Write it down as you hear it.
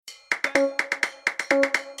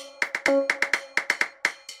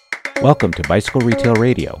Welcome to Bicycle Retail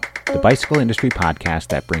Radio, the bicycle industry podcast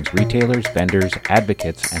that brings retailers, vendors,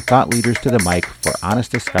 advocates, and thought leaders to the mic for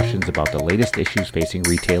honest discussions about the latest issues facing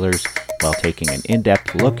retailers while taking an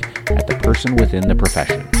in-depth look at the person within the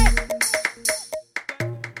profession.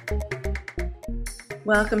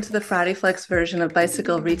 Welcome to the Friday Flex version of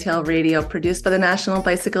Bicycle Retail Radio, produced by the National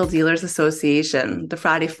Bicycle Dealers Association. The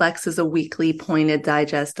Friday Flex is a weekly pointed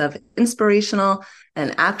digest of inspirational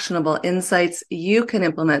and actionable insights you can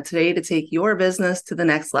implement today to take your business to the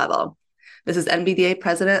next level. This is NBDA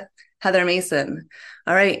President Heather Mason.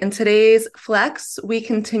 All right, in today's Flex, we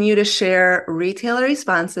continue to share retailer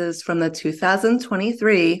responses from the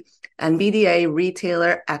 2023 NBDA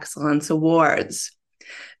Retailer Excellence Awards.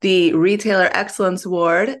 The Retailer Excellence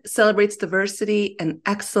Award celebrates diversity and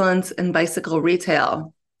excellence in bicycle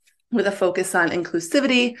retail. With a focus on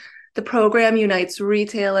inclusivity, the program unites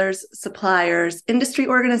retailers, suppliers, industry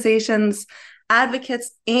organizations,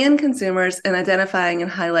 advocates, and consumers in identifying and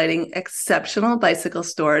highlighting exceptional bicycle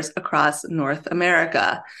stores across North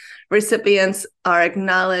America. Recipients are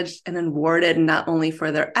acknowledged and awarded not only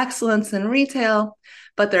for their excellence in retail,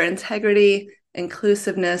 but their integrity,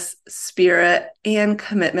 inclusiveness, spirit, and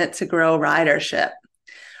commitment to grow ridership.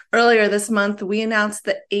 Earlier this month, we announced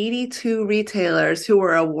the 82 retailers who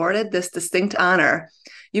were awarded this distinct honor.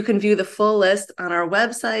 You can view the full list on our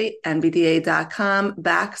website, nbda.com/REA.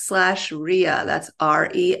 That's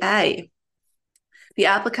REA. The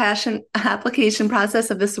application process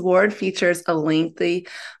of this award features a lengthy,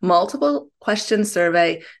 multiple question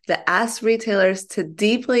survey that asks retailers to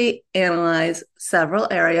deeply analyze several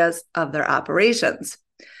areas of their operations.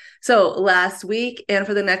 So last week and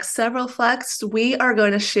for the next several Flex, we are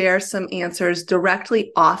going to share some answers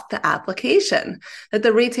directly off the application that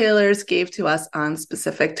the retailers gave to us on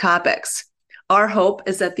specific topics. Our hope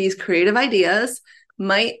is that these creative ideas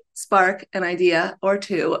might spark an idea or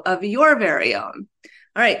two of your very own.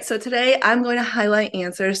 All right, so today I'm going to highlight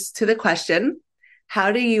answers to the question,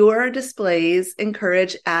 how do your displays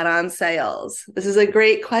encourage add-on sales? This is a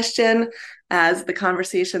great question, as the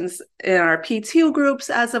conversations in our P2 groups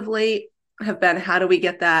as of late have been, how do we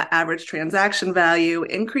get that average transaction value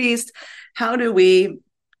increased? How do we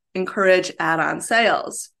encourage add-on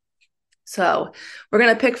sales? So we're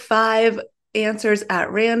going to pick 5 answers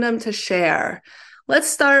at random to share. Let's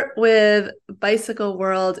start with Bicycle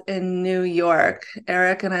World in New York.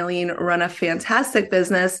 Eric and Eileen run a fantastic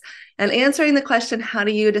business, and answering the question, how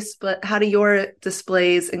do your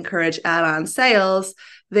displays encourage add-on sales?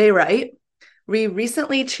 They write, we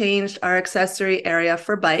recently changed our accessory area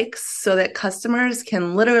for bikes so that customers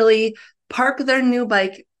can literally park their new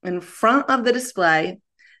bike in front of the display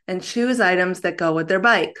and choose items that go with their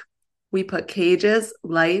bike. We put cages,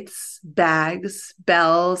 lights, bags,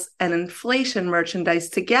 bells, and inflation merchandise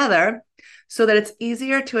together so that it's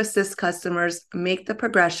easier to assist customers make the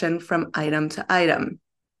progression from item to item.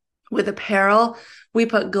 With apparel, we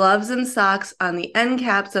put gloves and socks on the end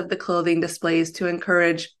caps of the clothing displays to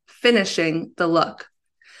encourage finishing the look.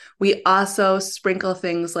 We also sprinkle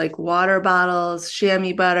things like water bottles,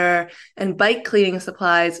 chamois butter, and bike cleaning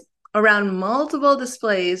supplies around multiple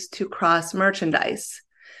displays to cross merchandise.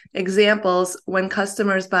 Examples, when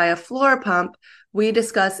customers buy a floor pump, we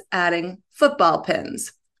discuss adding football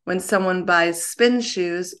pins. When someone buys spin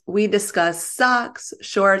shoes, we discuss socks,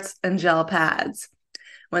 shorts, and gel pads.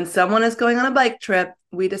 When someone is going on a bike trip,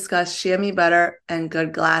 we discuss chamois butter and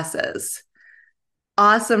good glasses.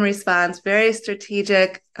 Awesome response, very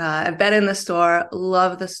strategic. I've been in the store,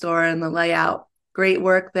 love the store and the layout. Great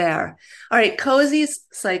work there. All right, Cozy's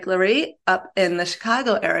Cyclery up in the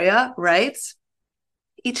Chicago area writes,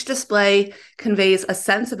 each display conveys a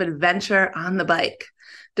sense of adventure on the bike.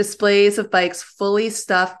 Displays of bikes fully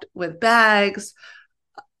stuffed with bags,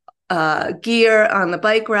 gear on the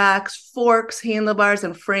bike racks, forks, handlebars,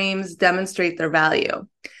 and frames demonstrate their value.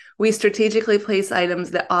 We strategically place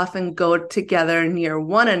items that often go together near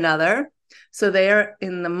one another, so they are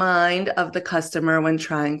in the mind of the customer when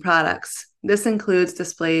trying products. This includes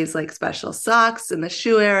displays like special socks in the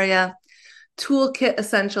shoe area, toolkit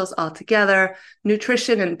essentials altogether,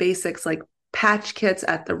 nutrition and basics like patch kits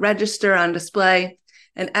at the register on display,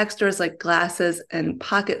 and extras like glasses and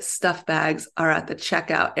pocket stuff bags are at the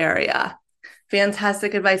checkout area.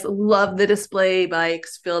 Fantastic advice. Love the display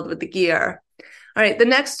bikes filled with the gear. All right, the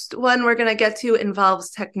next one we're going to get to involves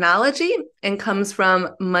technology and comes from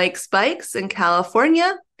Mike's Bikes in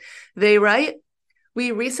California. They write,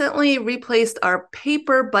 we recently replaced our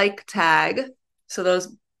paper bike tag, so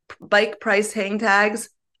those bike price hang tags,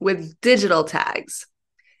 with digital tags.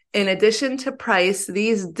 In addition to price,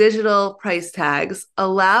 these digital price tags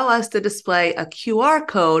allow us to display a QR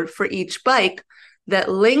code for each bike that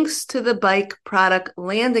links to the bike product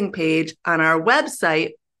landing page on our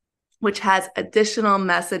website, which has additional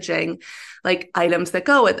messaging like items that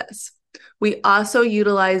go with this. We also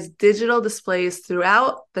utilize digital displays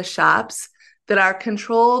throughout the shops that are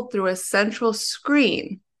controlled through a central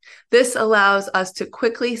screen. This allows us to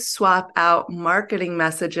quickly swap out marketing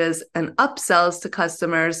messages and upsells to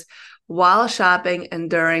customers while shopping and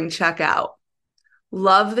during checkout.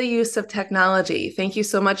 Love the use of technology. Thank you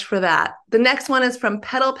so much for that. The next one is from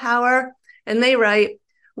Pedal Power, and they write,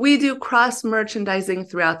 we do cross-merchandising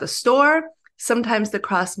throughout the store. Sometimes the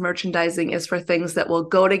cross-merchandising is for things that will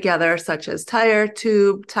go together, such as tire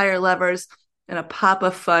tube, tire levers, and a pop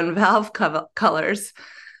of fun valve colors.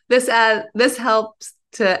 This helps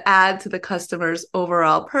to add to the customer's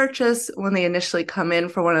overall purchase when they initially come in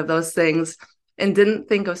for one of those things and didn't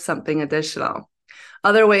think of something additional.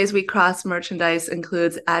 Other ways we cross-merchandise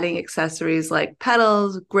includes adding accessories like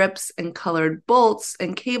pedals, grips, and colored bolts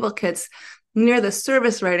and cable kits near the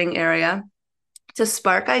service writing area to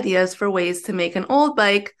spark ideas for ways to make an old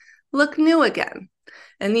bike look new again.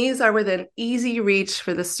 And these are within easy reach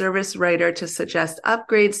for the service writer to suggest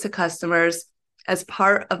upgrades to customers as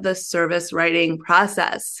part of the service writing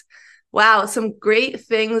process. Wow, some great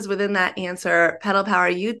things within that answer. Pedal Power,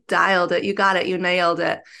 you dialed it. You got it. You nailed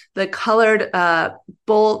it. The colored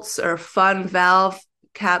bolts or fun valve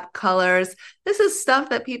cap colors. This is stuff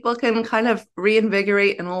that people can kind of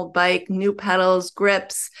reinvigorate an old bike, new pedals,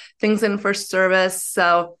 grips, things in for service.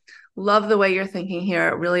 So love the way you're thinking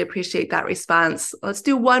here. Really appreciate that response. Let's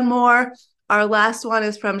do one more. Our last one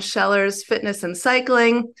is from Scheller's Fitness and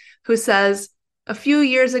Cycling, who says, a few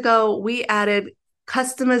years ago, we added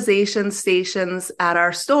customization stations at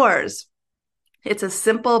our stores. It's a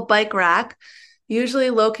simple bike rack, usually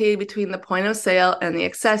located between the point of sale and the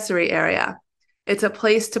accessory area. It's a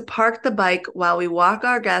place to park the bike while we walk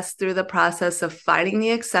our guests through the process of finding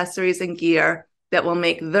the accessories and gear that will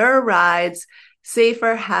make their rides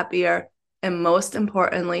safer, happier, and most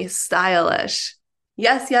importantly, stylish.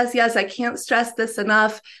 Yes, yes, yes. I can't stress this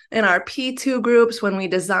enough. In our P2 groups, when we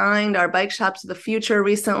designed our bike shops of the future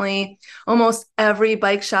recently, almost every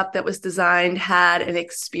bike shop that was designed had an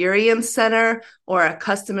experience center or a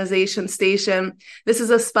customization station. This is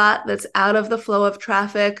a spot that's out of the flow of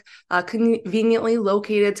traffic, conveniently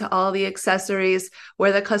located to all the accessories,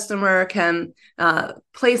 where the customer can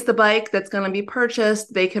place the bike that's going to be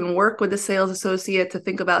purchased. They can work with the sales associate to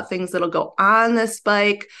think about things that'll go on this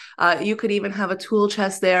bike. You could even have a tool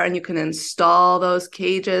chest there, and you can install those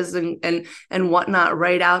cages and whatnot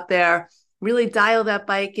right out there. Really dial that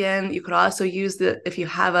bike in. You could also use if you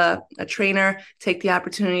have a trainer, take the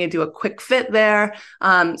opportunity to do a quick fit there.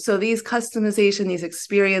 So these customization, these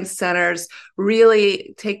experience centers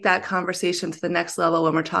really take that conversation to the next level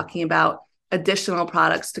when we're talking about additional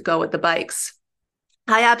products to go with the bikes.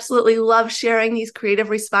 I absolutely love sharing these creative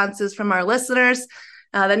responses from our listeners.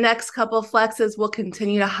 The next couple flexes will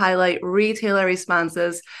continue to highlight retailer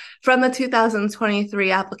responses from the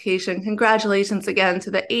 2023 application. Congratulations again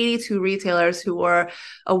to the 82 retailers who were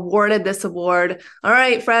awarded this award. All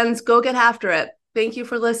right, friends, go get after it. Thank you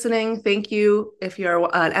for listening. Thank you if you're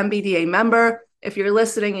an MBDA member. If you're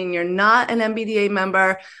listening and you're not an MBDA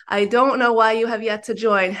member, I don't know why you have yet to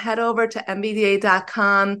join. Head over to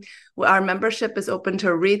mbda.com. Our membership is open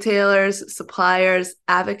to retailers, suppliers,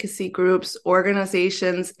 advocacy groups,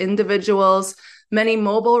 organizations, individuals, many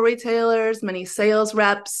mobile retailers, many sales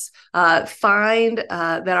reps. Find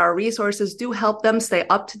that our resources do help them stay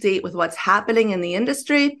up to date with what's happening in the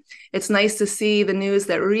industry. It's nice to see the news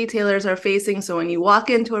that retailers are facing. So when you walk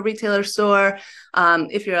into a retailer store,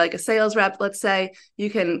 if you're like a sales rep, let's say, you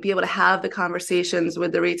can be able to have the conversations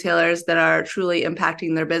with the retailers that are truly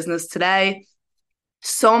impacting their business today.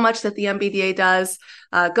 So much that the MBDA does.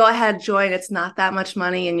 Go ahead, join. It's not that much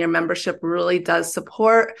money, and your membership really does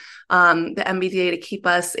support the MBDA to keep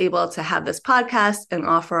us able to have this podcast and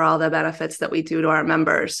offer all the benefits that we do to our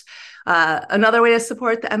members. Another way to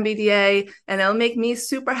support the MBDA, and it'll make me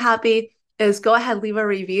super happy, is go ahead, leave a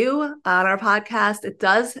review on our podcast. It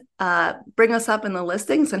does bring us up in the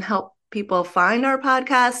listings and help people find our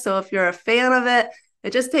podcast. So if you're a fan of it,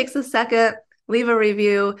 it just takes a second. Leave a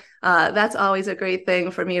review. That's always a great thing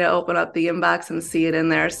for me to open up the inbox and see it in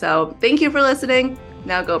there. So thank you for listening.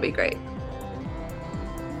 Now go be great.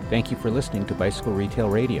 Thank you for listening to Bicycle Retail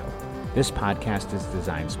Radio. This podcast is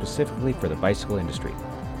designed specifically for the bicycle industry,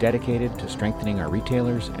 dedicated to strengthening our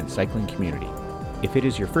retailers and cycling community. If it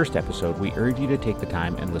is your first episode, we urge you to take the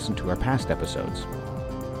time and listen to our past episodes.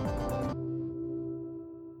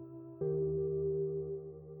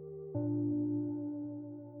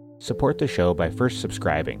 Support the show by first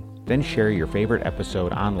subscribing, then share your favorite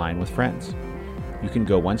episode online with friends. you can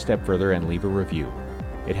go one step further and leave a review.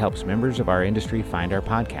 It helps members of our industry find our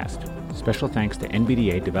podcast. Special thanks to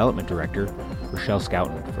NVDA Development Director Rochelle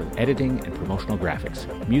Scouten for editing and promotional graphics.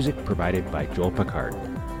 Music provided by Joel Picard.